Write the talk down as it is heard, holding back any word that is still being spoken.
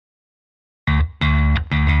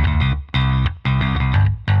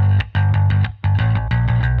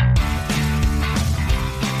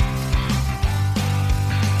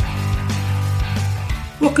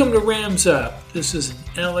Welcome to Rams Up. This is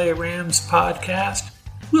an LA Rams podcast.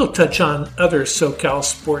 We'll touch on other SoCal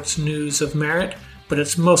sports news of merit, but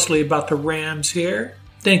it's mostly about the Rams here.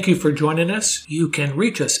 Thank you for joining us. You can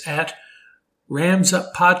reach us at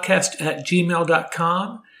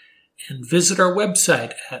ramsuppodcast@gmail.com and visit our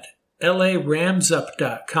website at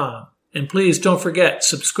laramsup.com. And please don't forget,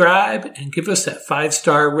 subscribe and give us that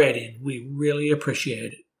 5-star rating. We really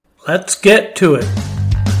appreciate it. Let's get to it.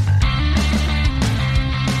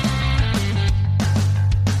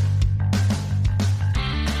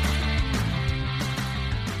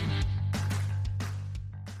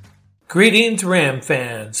 Greetings, Ram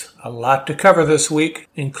fans. A lot to cover this week.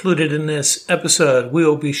 Included in this episode, we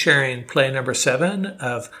will be sharing play number 7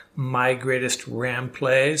 of My Greatest Ram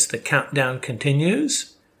Plays. The countdown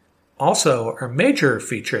continues. Also, our major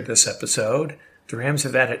feature this episode, the Rams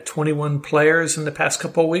have added 21 players in the past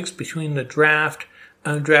couple of weeks between the draft,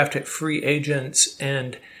 undrafted free agents,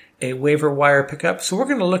 and a waiver wire pickup. So we're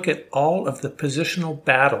going to look at all of the positional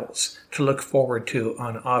battles to look forward to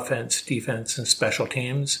on offense, defense, and special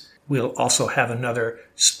teams. We'll also have another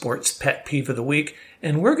sports pet peeve of the week,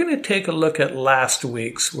 and we're going to take a look at last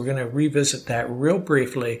week's. We're going to revisit that real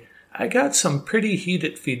briefly. I got some pretty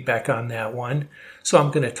heated feedback on that one, so I'm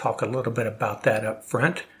going to talk a little bit about that up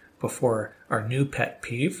front before our new pet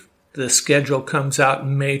peeve. The schedule comes out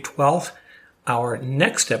May 12th. Our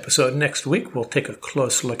next episode next week, we'll take a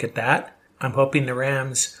close look at that. I'm hoping the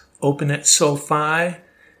Rams open at SoFi.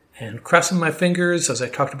 And crossing my fingers, as I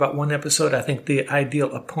talked about one episode, I think the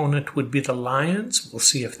ideal opponent would be the Lions. We'll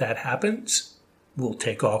see if that happens. We'll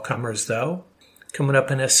take all comers, though. Coming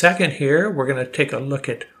up in a second here, we're going to take a look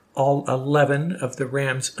at all 11 of the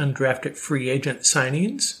Rams' undrafted free agent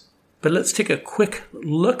signings. But let's take a quick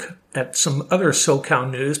look at some other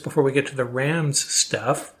SoCal news before we get to the Rams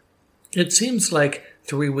stuff. It seems like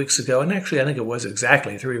 3 weeks ago, and actually I think it was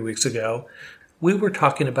exactly 3 weeks ago, we were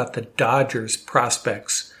talking about the Dodgers'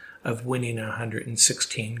 prospects of winning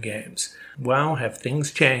 116 games. Wow, have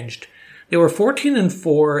things changed. They were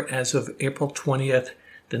 14-4 as of April 20th.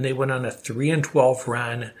 Then they went on a 3-12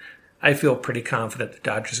 run. I feel pretty confident the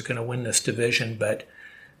Dodgers are going to win this division, but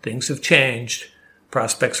things have changed.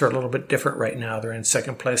 Prospects are a little bit different right now. They're in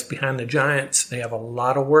second place behind the Giants. They have a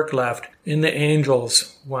lot of work left. In the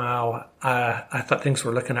Angels, wow, I thought things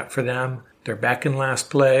were looking up for them. They're back in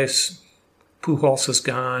last place. Pujols is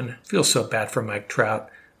gone. Feels so bad for Mike Trout,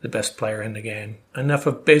 the best player in the game. Enough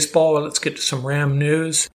of baseball. Let's get to some Ram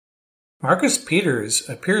news. Marcus Peters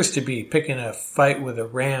appears to be picking a fight with the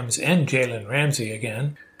Rams and Jalen Ramsey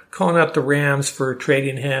again. Calling out the Rams for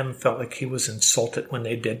trading him. Felt like he was insulted when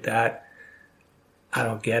they did that. I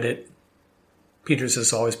don't get it. Peters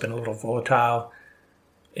has always been a little volatile.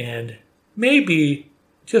 And maybe,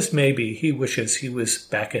 just maybe, he wishes he was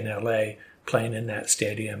back in LA playing in that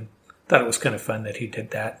stadium. Thought it was kind of fun that he did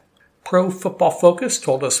that. Pro Football Focus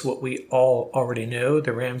told us what we all already knew.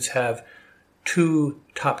 The Rams have 2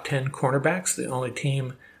 top 10 cornerbacks, the only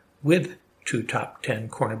team with 2 top 10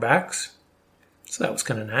 cornerbacks. So that was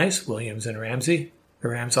kind of nice, Williams and Ramsey. The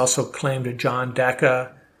Rams also claimed John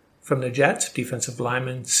Daka from the Jets, defensive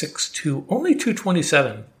lineman, 6'2", only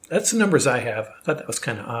 227. That's the numbers I have. I thought that was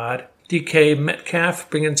kind of odd. DK Metcalf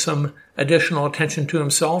bringing some additional attention to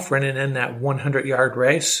himself, running in that 100-yard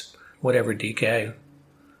race. Whatever, DK.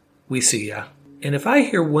 We see ya. And if I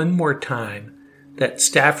hear one more time that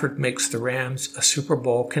Stafford makes the Rams a Super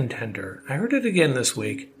Bowl contender, I heard it again this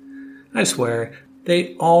week. I swear,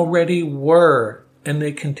 they already were, and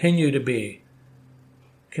they continue to be.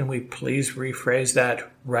 Can we please rephrase that,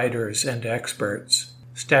 writers and experts?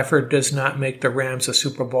 Stafford does not make the Rams a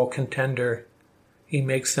Super Bowl contender. He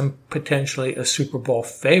makes them potentially a Super Bowl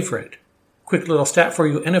favorite. Quick little stat for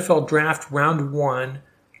you. NFL Draft Round 1,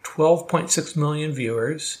 12.6 million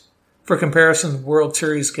viewers. For comparison, World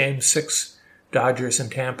Series Game 6, Dodgers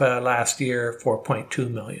and Tampa last year, 4.2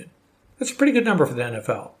 million. That's a pretty good number for the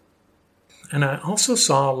NFL. And I also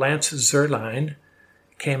saw Lance Zierlein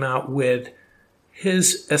came out with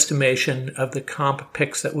his estimation of the comp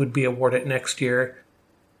picks that would be awarded next year,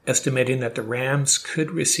 estimating that the Rams could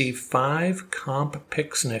receive 5 comp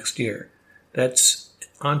picks next year. That's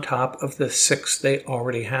on top of the 6 they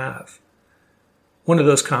already have. One of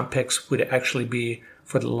those comp picks would actually be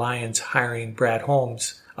for the Lions hiring Brad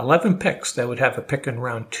Holmes. 11 picks. They would have a pick in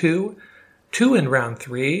round 2, 2 in round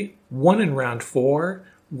 3, 1 in round 4,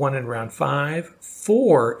 1 in round 5,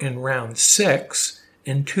 4 in round 6,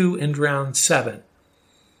 and 2 in round 7.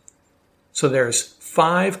 So there's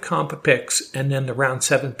 5 comp picks, and then the round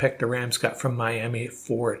 7 pick the Rams got from Miami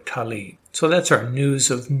for Talib. So that's our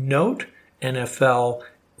news of note, NFL,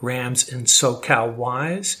 Rams, and SoCal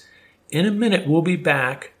wise. In a minute, we'll be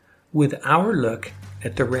back with our look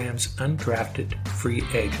at the Rams' undrafted free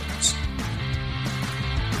agents.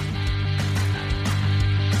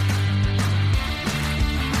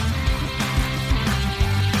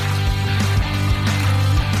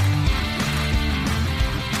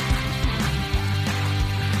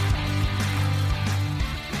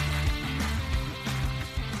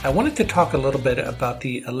 I wanted to talk a little bit about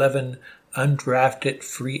the 11 undrafted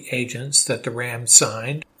free agents that the Rams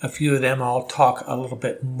signed. A few of them I'll talk a little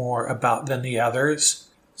bit more about than the others.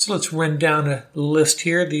 So let's run down a list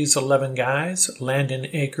here. These 11 guys: Landon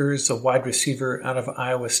Akers, a wide receiver out of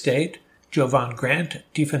Iowa State; Jovan Grant,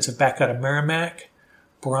 defensive back out of Merrimack;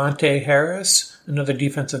 Bronte Harris, another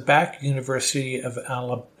defensive back, University of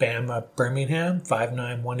Alabama, Birmingham,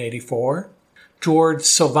 5'9", 184; George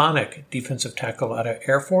Silvanic, defensive tackle out of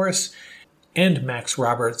Air Force; and Max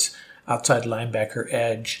Roberts, outside linebacker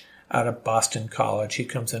edge out of Boston College. He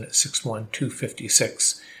comes in at 6'1",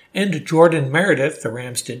 256. And Jordan Meredith, the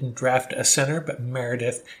Rams didn't draft a center, but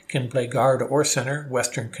Meredith can play guard or center,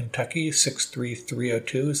 Western Kentucky, 6'3",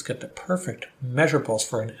 302. He's got the perfect measurables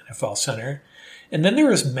for an NFL center. And then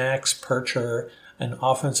there is Max Percher, an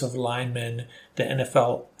offensive lineman. The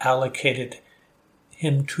NFL allocated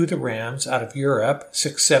him to the Rams out of Europe,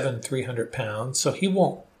 6'7", 300 pounds. So he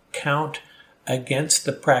won't count against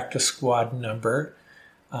the practice squad number,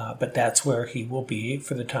 but that's where he will be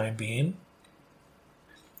for the time being.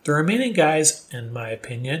 The remaining guys, in my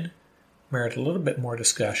opinion, merit a little bit more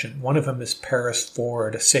discussion. One of them is Paris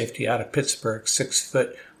Ford, a safety out of Pittsburgh, 6',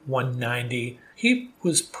 190. He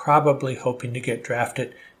was probably hoping to get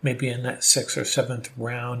drafted maybe in that 6th or 7th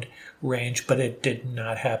round range, but it did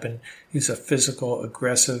not happen. He's a physical,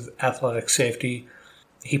 aggressive, athletic safety.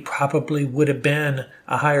 He probably would have been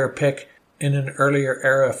a higher pick in an earlier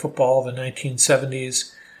era of football, the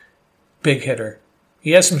 1970s. Big hitter.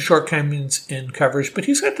 He has some shortcomings in coverage, but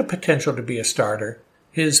he's got the potential to be a starter.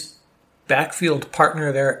 His backfield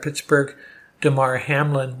partner there at Pittsburgh, Damar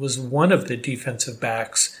Hamlin, was one of the defensive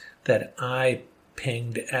backs that I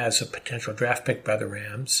pinged as a potential draft pick by the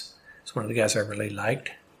Rams. It's one of the guys I really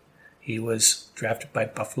liked. He was drafted by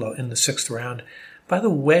Buffalo in the 6th round. By the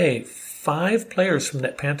way, 5 players from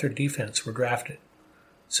that Panther defense were drafted.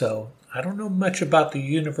 So I don't know much about the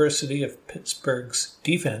University of Pittsburgh's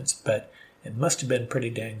defense, but it must have been pretty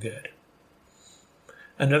dang good.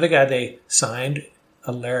 Another guy they signed,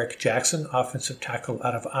 Alaric Jackson, offensive tackle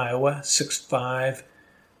out of Iowa, 6'5",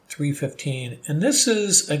 315. And this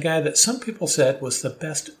is a guy that some people said was the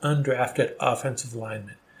best undrafted offensive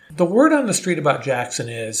lineman. The word on the street about Jackson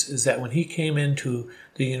is that when he came into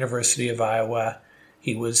the University of Iowa,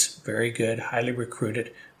 he was very good, highly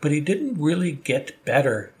recruited, but he didn't really get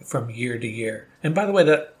better from year to year. And by the way,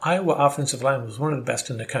 that Iowa offensive line was one of the best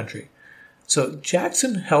in the country. So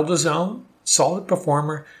Jackson held his own, solid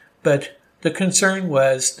performer, but the concern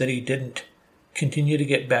was that he didn't continue to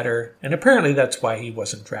get better, and apparently that's why he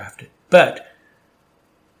wasn't drafted. But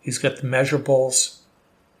he's got the measurables.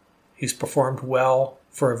 He's performed well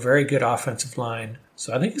for a very good offensive line.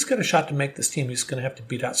 So I think he's got a shot to make this team. He's going to have to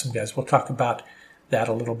beat out some guys. We'll talk about that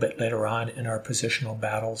a little bit later on in our positional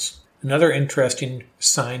battles. Another interesting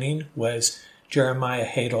signing was Jeremiah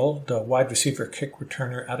Hadel, the wide receiver kick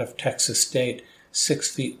returner out of Texas State,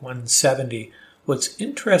 6 feet 170. What's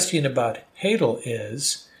interesting about Hadel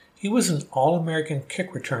is he was an All-American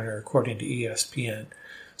kick returner, according to ESPN.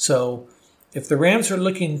 So if the Rams are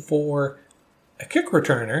looking for a kick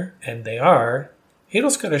returner, and they are,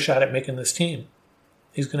 Hadel's got a shot at making this team.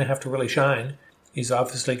 He's going to have to really shine. He's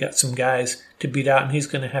obviously got some guys to beat out, and he's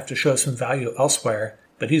going to have to show some value elsewhere.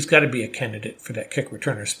 But he's got to be a candidate for that kick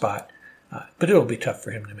returner spot. But it'll be tough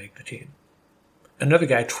for him to make the team. Another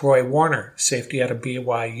guy, Troy Warner, safety out of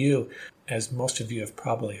BYU. As most of you have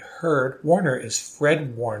probably heard, Warner is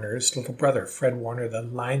Fred Warner's little brother. Fred Warner, the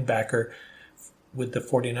linebacker with the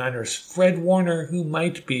 49ers. Fred Warner, who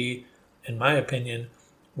might be, in my opinion,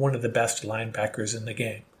 one of the best linebackers in the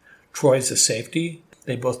game. Troy's a safety.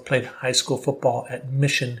 They both played high school football at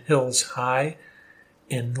Mission Hills High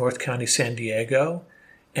in North County, San Diego.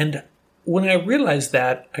 And when I realized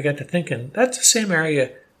that, I got to thinking, that's the same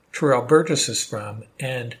area Terrell Burgess is from.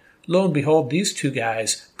 And lo and behold, these two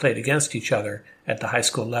guys played against each other at the high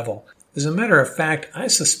school level. As a matter of fact, I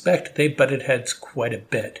suspect they butted heads quite a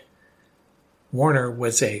bit. Warner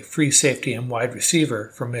was a free safety and wide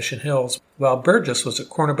receiver for Mission Hills, while Burgess was a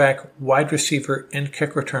cornerback, wide receiver, and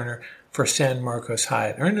kick returner for San Marcos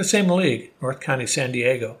High. They're in the same league, North County, San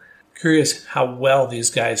Diego. Curious how well these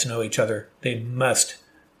guys know each other. They must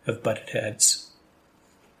have butted heads.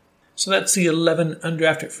 So that's the 11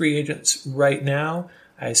 undrafted free agents right now.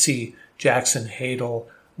 I see Jackson, Hadel,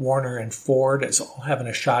 Warner, and Ford as all having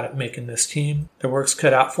a shot at making this team. Their work's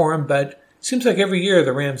cut out for them, but it seems like every year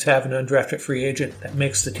the Rams have an undrafted free agent that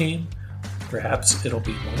makes the team. Perhaps it'll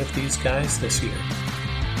be one of these guys this year.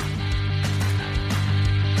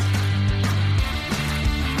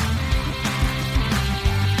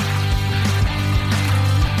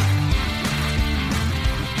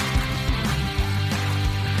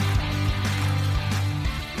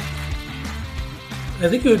 I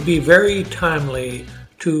think it would be very timely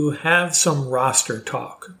to have some roster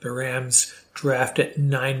talk. The Rams drafted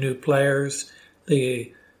 9 new players.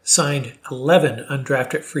 They signed 11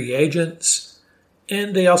 undrafted free agents.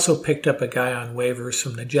 And they also picked up a guy on waivers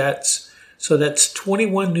from the Jets. So that's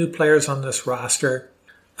 21 new players on this roster.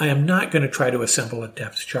 I am not going to try to assemble a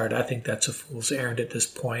depth chart. I think that's a fool's errand at this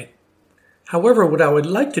point. However, what I would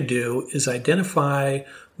like to do is identify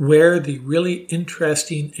where the really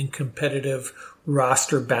interesting and competitive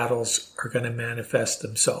roster battles are going to manifest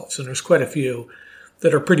themselves. And there's quite a few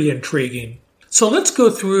that are pretty intriguing. So let's go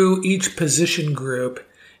through each position group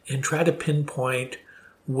and try to pinpoint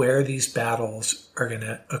where these battles are going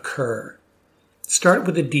to occur. Start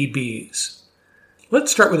with the DBs.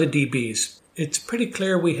 Let's start with the DBs. It's pretty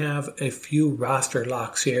clear we have a few roster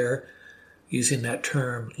locks here, using that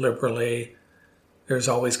term liberally. There's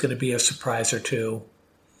always going to be a surprise or two.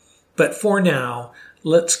 But for now,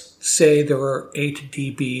 let's say there are 8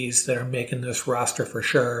 DBs that are making this roster for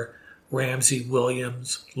sure. Ramsey,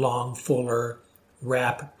 Williams, Long, Fuller,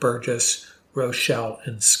 Rapp, Burgess, Rochelle,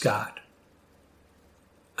 and Scott.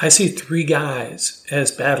 I see 3 guys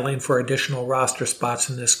as battling for additional roster spots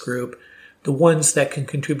in this group. The ones that can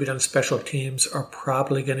contribute on special teams are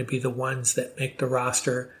probably going to be the ones that make the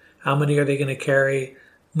roster. How many are they going to carry?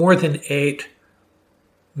 More than 8,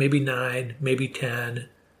 maybe 9, maybe 10.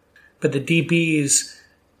 But the DBs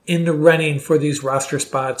in the running for these roster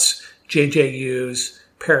spots, J.J. Hughes,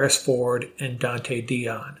 Paris Ford, and Dante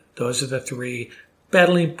Dion. Those are the 3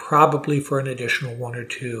 battling probably for an additional 1 or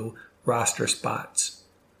 2 roster spots.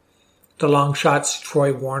 The long shots,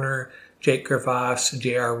 Troy Warner, Jake Gervas,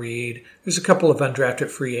 J.R. Reed. There's a couple of undrafted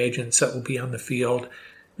free agents that will be on the field.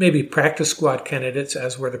 Maybe practice squad candidates,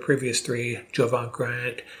 as were the previous 3, Jovan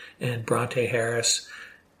Grant and Bronte Harris.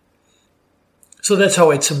 So that's how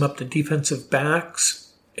I'd sum up the defensive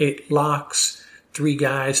backs. 8 locks, 3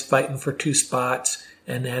 guys fighting for 2 spots,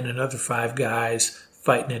 and then another 5 guys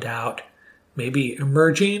fighting it out. Maybe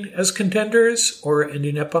emerging as contenders or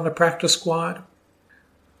ending up on the practice squad.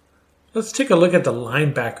 Let's take a look at the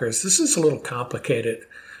linebackers. This is a little complicated.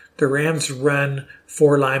 The Rams run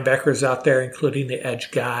 4 linebackers out there, including the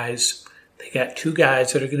edge guys. They got 2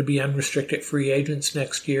 guys that are going to be unrestricted free agents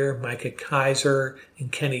next year, Micah Kaiser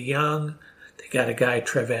and Kenny Young. They got a guy,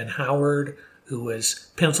 Trevan Howard, who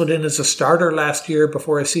was penciled in as a starter last year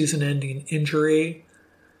before a season-ending injury.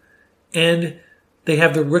 And they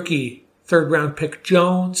have the rookie 3rd-round pick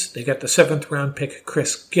Jones. They got the 7th-round pick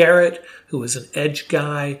Chris Garrett, who was an edge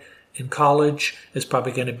guy in college, is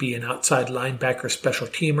probably going to be an outside linebacker special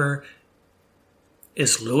teamer.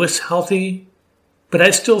 Is Lewis healthy? But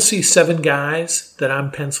I still see 7 guys that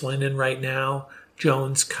I'm penciling in right now.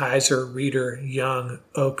 Jones, Kaiser, Reeder, Young,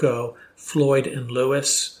 Oko, Floyd, and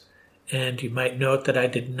Lewis. And you might note that I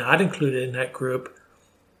did not include in that group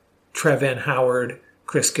Trevan Howard,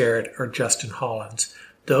 Chris Garrett, or Justin Hollins.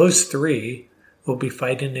 Those 3 will be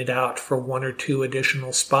fighting it out for 1 or 2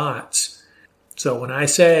 additional spots. So when I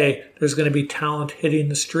say there's going to be talent hitting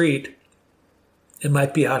the street, it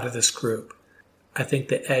might be out of this group. I think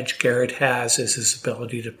the edge Garrett has is his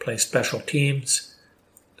ability to play special teams.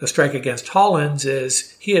 The strike against Hollins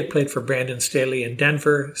is he had played for Brandon Staley in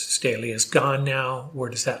Denver. Staley is gone now. Where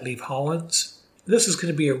does that leave Hollins? This is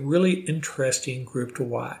going to be a really interesting group to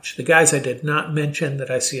watch. The guys I did not mention that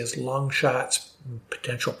I see as long shots,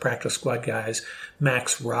 potential practice squad guys,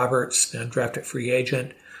 Max Roberts, the undrafted free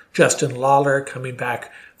agent, Justin Lawler coming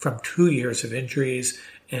back from 2 years of injuries,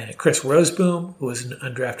 and Chris Roseboom, who was an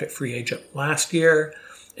undrafted free agent last year,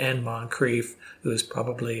 and Moncrief, who is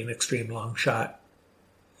probably an extreme long shot.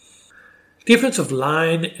 Defensive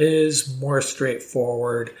line is more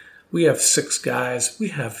straightforward. We have 6 guys. We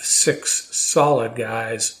have 6 solid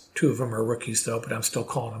guys. 2 of them are rookies, though, but I'm still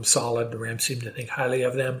calling them solid. The Rams seem to think highly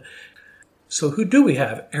of them. So who do we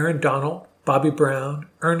have? Aaron Donald, Bobby Brown,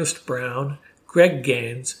 Ernest Brown, Greg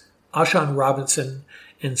Gaines, Ashawn Robinson,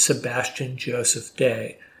 and Sebastian Joseph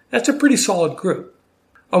Day. That's a pretty solid group.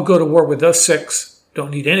 I'll go to war with those 6.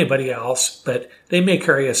 Don't need anybody else, but they may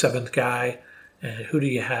carry a 7th guy. And who do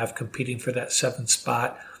you have competing for that 7th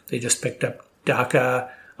spot? They just picked up Daka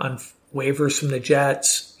on waivers from the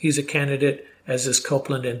Jets. He's a candidate, as is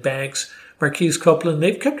Copeland and Banks. Marquise Copeland,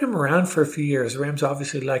 they've kept him around for a few years. The Rams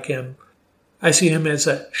obviously like him. I see him as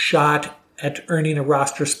a shot at earning a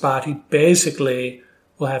roster spot. He basically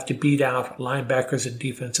will have to beat out linebackers and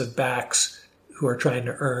defensive backs who are trying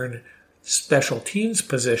to earn special teams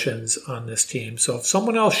positions on this team. So if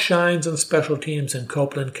someone else shines on special teams and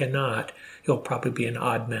Copeland cannot, he'll probably be an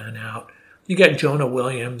odd man out. You got Jonah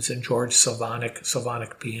Williams and George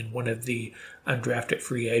Sylvanek being one of the undrafted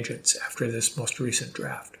free agents after this most recent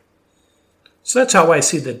draft. So that's how I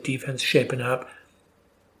see the defense shaping up.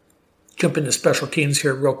 Jump into special teams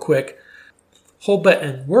here real quick. Holbert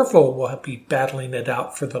and Werfel will be battling it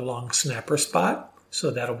out for the long snapper spot,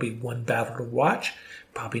 so that'll be one battle to watch.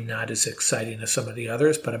 Probably not as exciting as some of the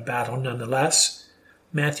others, but a battle nonetheless.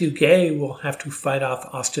 Matthew Gay will have to fight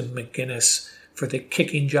off Austin McGinnis for the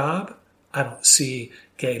kicking job. I don't see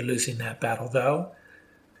Gay losing that battle, though.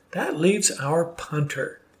 That leaves our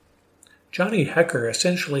punter. Johnny Hecker,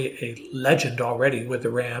 essentially a legend already with the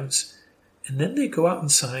Rams, and then they go out and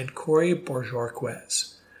sign Corey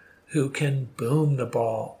Bojorquez, who can boom the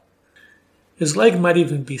ball. His leg might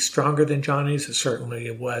even be stronger than Johnny's. It certainly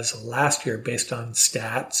was last year based on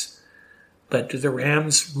stats. But do the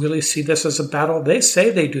Rams really see this as a battle? They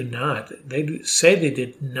say they do not. They say they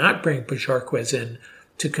did not bring Bojorquez in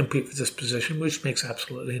to compete for this position, which makes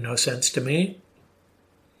absolutely no sense to me.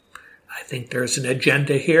 I think there's an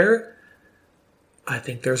agenda here. I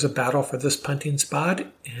think there's a battle for this punting spot,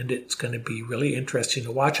 and it's going to be really interesting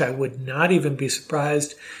to watch. I would not even be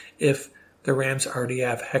surprised if the Rams already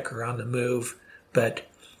have Hecker on the move, but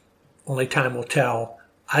only time will tell.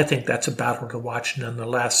 I think that's a battle to watch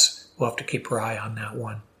nonetheless. We'll have to keep our eye on that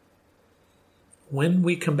one. When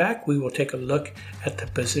we come back, we will take a look at the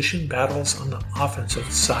position battles on the offensive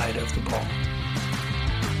side of the ball.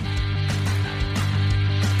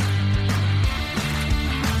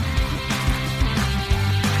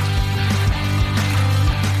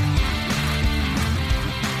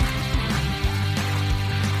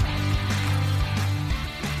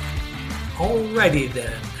 Alrighty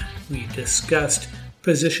then, we discussed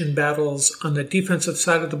position battles on the defensive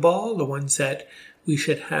side of the ball, the ones that we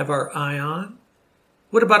should have our eye on.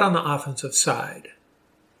 What about on the offensive side?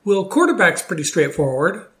 Well, quarterback's pretty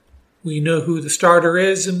straightforward. We know who the starter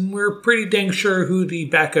is, and we're pretty dang sure who the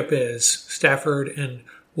backup is, Stafford and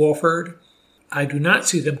Wolford. I do not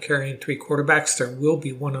see them carrying three quarterbacks. There will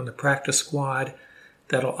be one on the practice squad.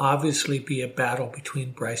 That'll obviously be a battle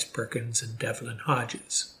between Bryce Perkins and Devlin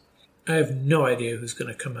Hodges. I have no idea who's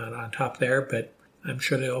going to come out on top there, but I'm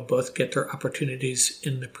sure they'll both get their opportunities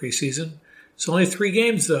in the preseason. It's only 3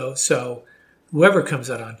 games, though, so whoever comes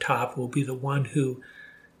out on top will be the one who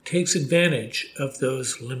takes advantage of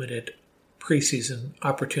those limited preseason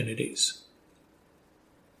opportunities.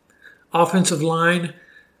 Offensive line,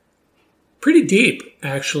 pretty deep,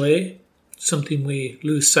 actually. Something we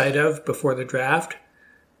lose sight of before the draft.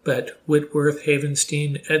 But Whitworth,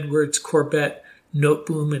 Havenstein, Edwards, Corbett,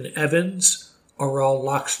 Noteboom, and Evans are all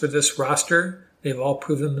locks for this roster. They've all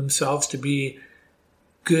proven themselves to be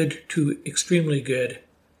good to extremely good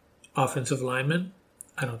offensive linemen.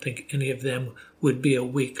 I don't think any of them would be a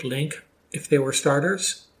weak link if they were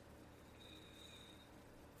starters.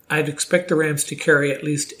 I'd expect the Rams to carry at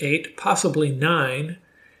least 8, possibly 9,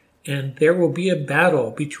 and there will be a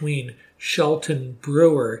battle between Shelton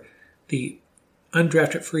Brewer, the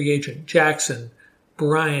undrafted free agent Jackson,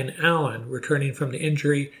 Brian Allen, returning from the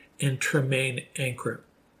injury, and Tremaine Ankrum.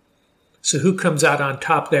 So who comes out on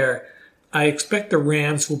top there? I expect the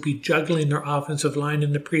Rams will be juggling their offensive line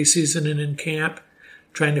in the preseason and in camp,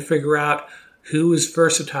 trying to figure out who is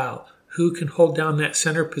versatile, who can hold down that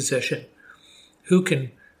center position, who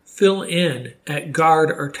can fill in at guard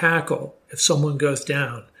or tackle if someone goes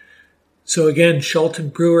down. So again, Shelton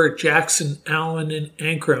Brewer, Jackson, Allen, and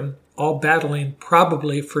Ankrum all battling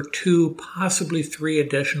probably for 2, possibly 3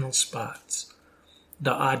 additional spots.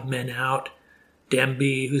 The odd men out,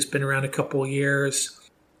 Demby, who's been around a couple of years,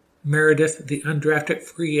 Meredith, the undrafted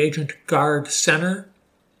free agent guard center,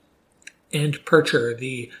 and Percher,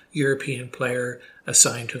 the European player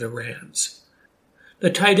assigned to the Rams. The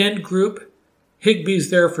tight end group, Higbee's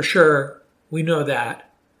there for sure. We know that.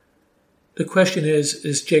 The question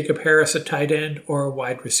is Jacob Harris a tight end or a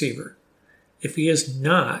wide receiver? If he is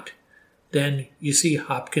not, then you see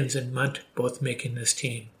Hopkins and Munt both making this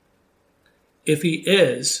team. If he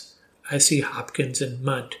is, I see Hopkins and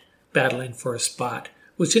Munt battling for a spot.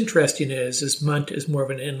 What's interesting is Munt is more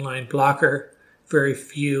of an inline blocker, very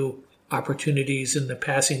few opportunities in the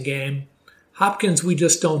passing game. Hopkins, we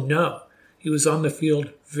just don't know. He was on the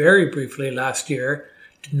field very briefly last year,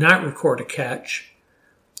 did not record a catch,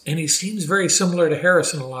 and he seems very similar to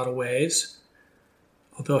Harris in a lot of ways.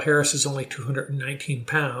 although Harris is only 219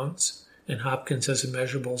 pounds and Hopkins has the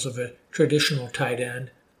measurables of a traditional tight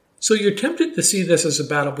end. So you're tempted to see this as a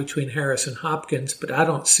battle between Harris and Hopkins, but I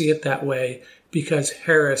don't see it that way because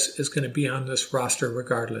Harris is going to be on this roster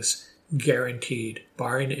regardless. Guaranteed,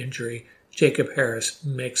 barring injury, Jacob Harris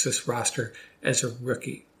makes this roster as a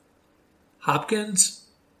rookie. Hopkins?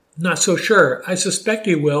 Not so sure. I suspect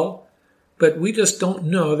he will, but we just don't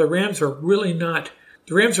know. The Rams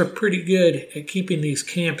are pretty good at keeping these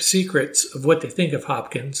camp secrets of what they think of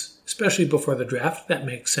Hopkins, especially before the draft. That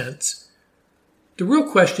makes sense. The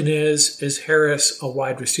real question is Harris a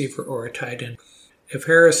wide receiver or a tight end? If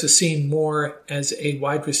Harris is seen more as a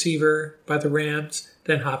wide receiver by the Rams,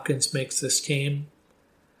 then Hopkins makes this team.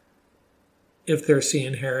 If they're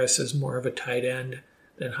seeing Harris as more of a tight end,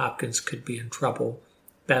 then Hopkins could be in trouble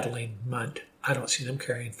battling Munt. I don't see them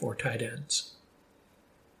carrying 4 tight ends.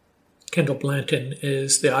 Kendall Blanton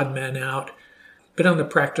is the odd man out, but on the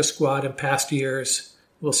practice squad in past years.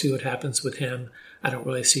 We'll see what happens with him. I don't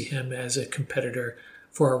really see him as a competitor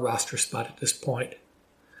for a roster spot at this point.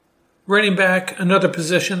 Running back, another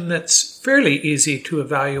position that's fairly easy to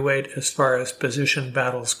evaluate as far as position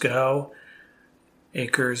battles go.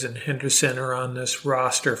 Akers and Henderson are on this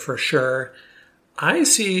roster for sure. I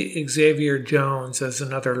see Xavier Jones as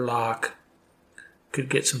another lock. Could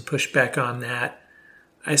get some pushback on that.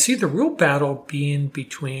 I see the real battle being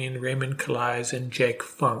between Raymond Calais and Jake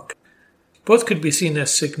Funk. Both could be seen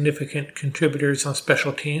as significant contributors on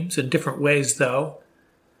special teams in different ways, though.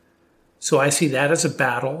 So I see that as a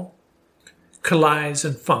battle. Calais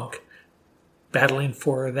and Funk battling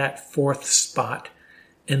for that 4th spot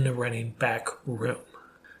in the running back room.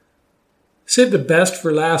 Save the best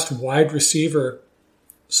for last, wide receiver.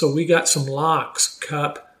 So we got some locks: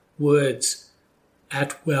 Kupp, Woods,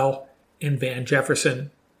 Atwell, and Van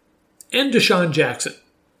Jefferson, and Deshaun Jackson.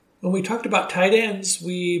 When we talked about tight ends,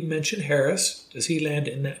 we mentioned Harris. Does he land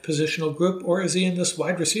in that positional group, or is he in this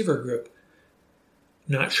wide receiver group?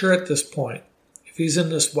 Not sure at this point. If he's in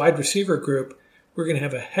this wide receiver group, we're going to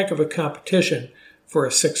have a heck of a competition for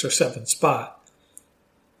a 6 or 7 spot.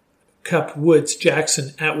 Kupp, Woods,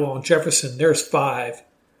 Jackson, Atwell, and Jefferson, there's 5.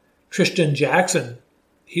 Tristan Jackson,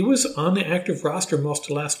 he was on the active roster most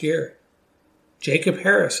of last year. Jacob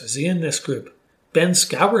Harris, is he in this group? Ben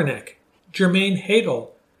Skowronek, Jermaine Hadel,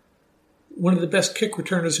 one of the best kick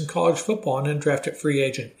returners in college football, an undrafted free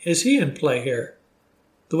agent. Is he in play here?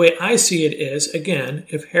 The way I see it is, again,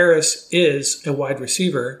 if Harris is a wide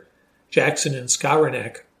receiver, Jackson and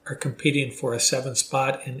Skowronek are competing for a 7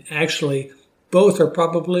 spot, and actually both are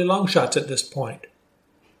probably long shots at this point.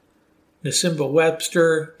 Nasimba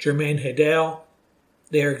Webster, Jermaine Hadel,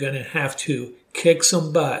 they are going to have to kick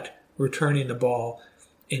some butt returning the ball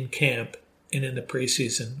in camp and in the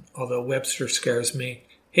preseason, although Webster scares me.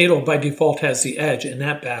 Hadel by default has the edge in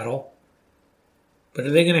that battle. But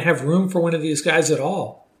are they going to have room for one of these guys at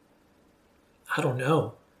all? I don't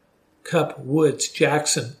know. Kupp, Woods,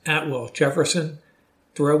 Jackson, Atwell, Jefferson,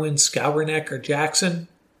 throw in Skowronek or Jackson.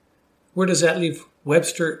 Where does that leave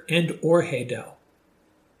Webster and or Hadel?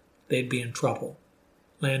 They'd be in trouble.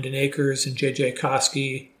 Landon Akers and J.J.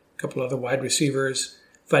 Koski, a couple other wide receivers,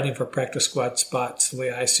 fighting for practice squad spots the way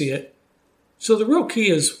I see it. So the real key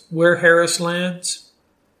is where Harris lands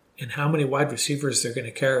and how many wide receivers they're going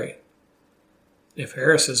to carry. If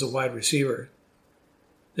Harris is a wide receiver,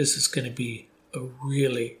 this is going to be a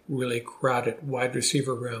really, really crowded wide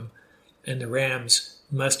receiver room, and the Rams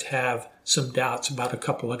must have some doubts about a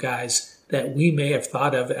couple of guys that we may have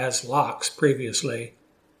thought of as locks previously.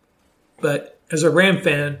 But as a Ram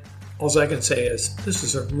fan, all I can say is this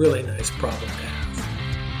is a really nice problem to have.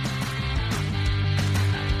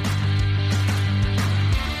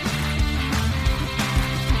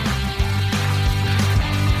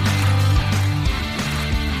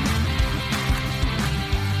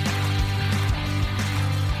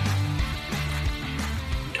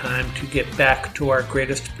 Time to get back to our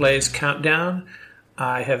greatest plays countdown.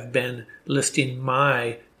 I have been listing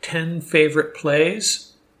my 10 favorite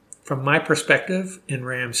plays from my perspective in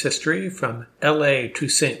Rams history, from LA to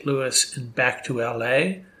St. Louis and back to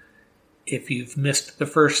LA. If you've missed the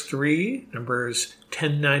first 3, numbers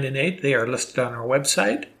 10, 9, and 8, they are listed on our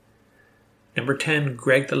website. Number 10,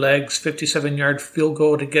 Greg the Legs, 57-yard field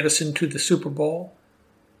goal to get us into the Super Bowl.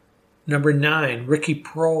 Number 9, Ricky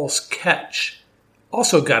Proehl's catch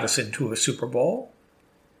also got us into a Super Bowl.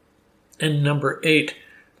 And number 8,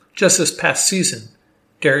 just this past season,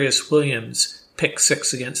 Darius Williams pick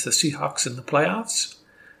 6 against the Seahawks in the playoffs.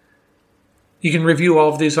 You can review all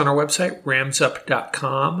of these on our website,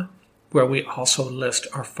 ramsup.com, where we also list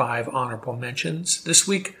our 5 honorable mentions. This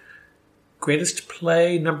week, greatest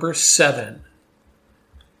play number 7.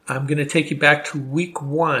 I'm going to take you back to week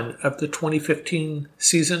 1 of the 2015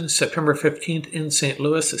 season, September 15th in St.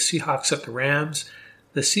 Louis, the Seahawks at the Rams.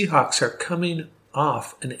 The Seahawks are coming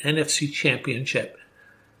off an NFC championship.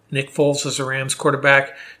 Nick Foles is the Rams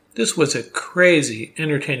quarterback. This was a crazy,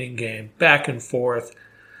 entertaining game, back and forth.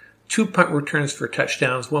 2 punt returns for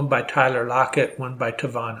touchdowns, one by Tyler Lockett, one by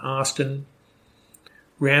Tavon Austin.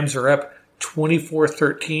 Rams are up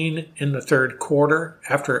 24-13 in the third quarter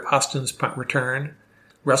after Austin's punt return.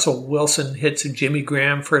 Russell Wilson hits Jimmy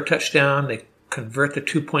Graham for a touchdown. They convert the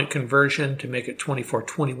 2-point conversion to make it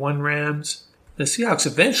 24-21 Rams. The Seahawks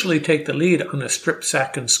eventually take the lead on a strip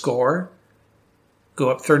sack and score, go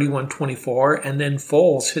up 31-24, and then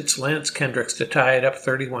Foles hits Lance Kendricks to tie it up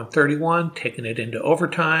 31-31, taking it into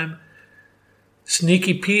overtime.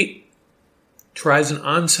 Sneaky Pete tries an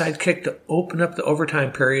onside kick to open up the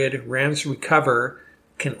overtime period. Rams recover,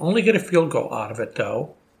 can only get a field goal out of it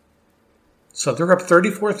though. So they're up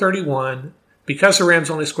 34-31. Because the Rams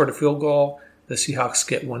only scored a field goal, the Seahawks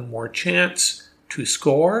get one more chance to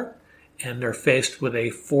score, and they're faced with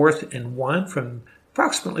a 4th and 1 from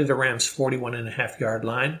approximately the Rams' 41.5-yard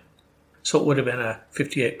line. So it would have been a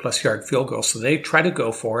 58-plus yard field goal. So they try to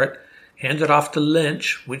go for it, hand it off to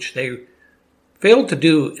Lynch, which they failed to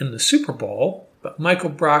do in the Super Bowl, but Michael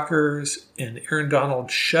Brockers and Aaron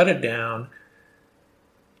Donald shut it down,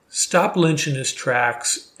 stop Lynch in his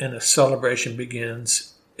tracks, and a celebration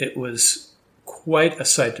begins. It was quite a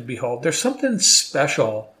sight to behold. There's something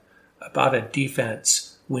special about a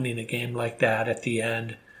defense winning a game like that at the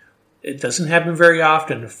end. It doesn't happen very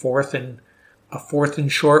often, a fourth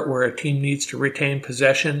and short where a team needs to retain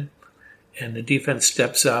possession and the defense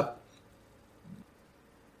steps up.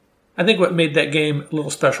 I think what made that game a little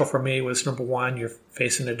special for me was, number one, you're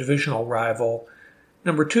facing a divisional rival.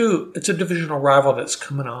 Number two, it's a divisional rival that's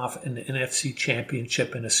coming off an NFC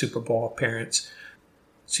championship and a Super Bowl appearance.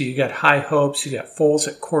 So you got high hopes, you got Foles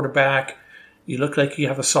at quarterback, you look like you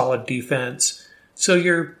have a solid defense. So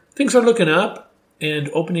things are looking up, and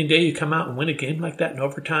opening day you come out and win a game like that in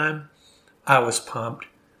overtime. I was pumped.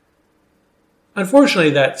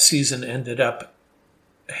 Unfortunately, that season ended up,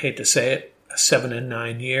 I hate to say it, a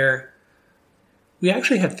 7-9 year. We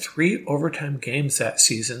actually had 3 overtime games that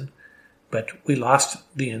season, but we lost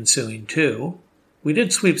the ensuing 2. We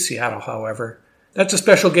did sweep Seattle, however. That's a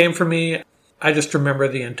special game for me. I just remember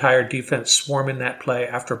the entire defense swarming that play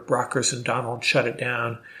after Brockers and Donald shut it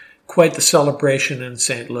down. Quite the celebration in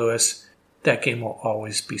St. Louis. That game will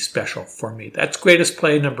always be special for me. That's greatest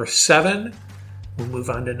play number 7. We'll move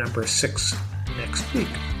on to number 6 next week.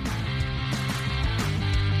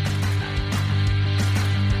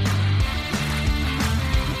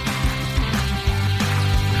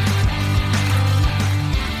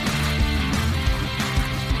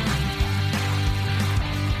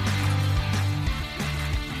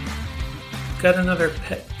 Got another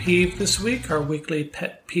pet peeve this week, our weekly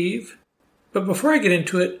pet peeve. But before I get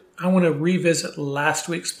into it, I want to revisit last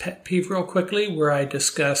week's pet peeve real quickly, where I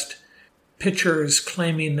discussed pitchers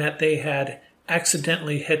claiming that they had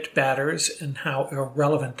accidentally hit batters and how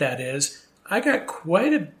irrelevant that is. I got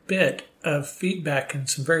quite a bit of feedback and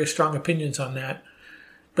some very strong opinions on that,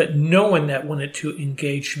 but no one that wanted to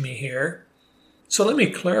engage me here. So let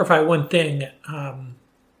me clarify one thing. I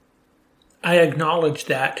acknowledge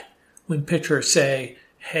that when pitchers say,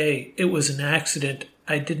 hey, it was an accident,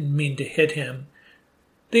 I didn't mean to hit him,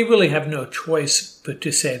 they really have no choice but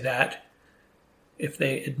to say that. If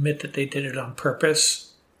they admit that they did it on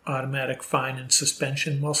purpose, automatic fine and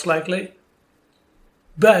suspension most likely.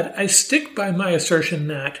 But I stick by my assertion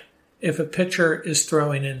that if a pitcher is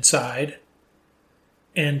throwing inside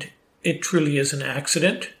and it truly is an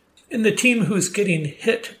accident, and the team who's getting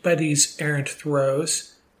hit by these errant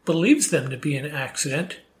throws believes them to be an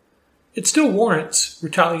accident, it still warrants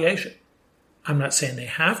retaliation. I'm not saying they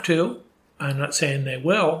have to. I'm not saying they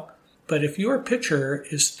will. But if your pitcher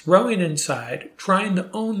is throwing inside, trying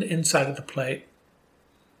to own the inside of the plate,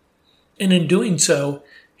 and in doing so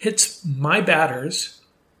hits my batters,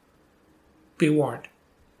 be warned.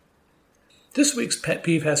 This week's pet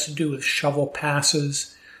peeve has to do with shovel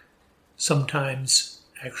passes. Sometimes,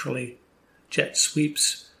 actually, jet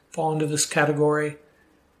sweeps fall into this category.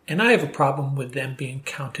 And I have a problem with them being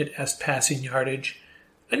counted as passing yardage.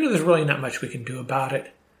 I know there's really not much we can do about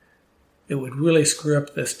it. It would really screw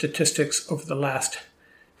up the statistics over the last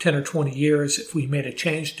 10 or 20 years if we made a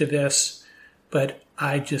change to this. But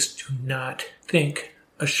I just do not think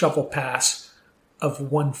a shovel pass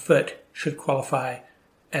of 1 foot should qualify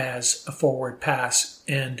as a forward pass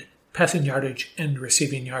and passing yardage and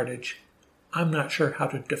receiving yardage. I'm not sure how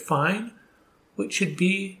to define what should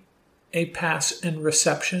be a pass and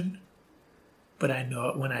reception, but I know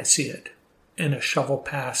it when I see it, and a shovel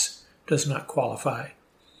pass does not qualify.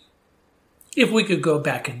 If we could go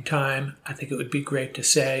back in time, I think it would be great to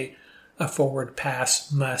say a forward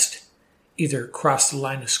pass must either cross the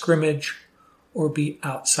line of scrimmage or be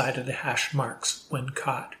outside of the hash marks when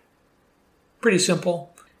caught. Pretty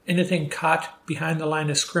simple. Anything caught behind the line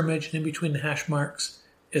of scrimmage and in between the hash marks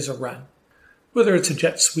is a run. Whether it's a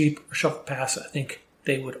jet sweep or shuffle pass, I think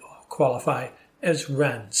they would all qualify as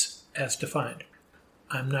runs as defined.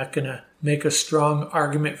 I'm not going to make a strong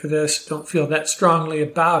argument for this, don't feel that strongly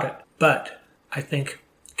about it, but I think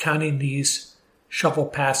counting these shuffle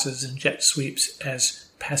passes and jet sweeps as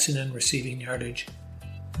passing and receiving yardage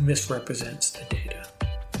misrepresents the data.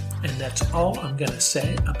 And that's all I'm going to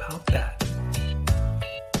say about that.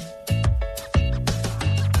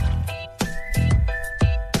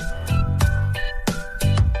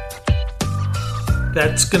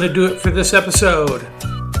 That's going to do it for this episode.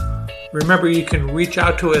 Remember, you can reach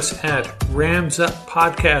out to us at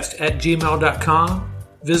ramsuppodcast@gmail.com.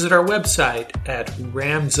 Visit our website at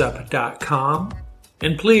ramsup.com.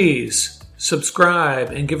 And please subscribe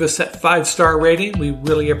and give us that 5-star rating. We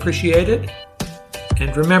really appreciate it.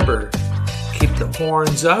 And remember, keep the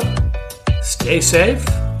horns up, stay safe,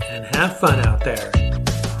 and have fun out there.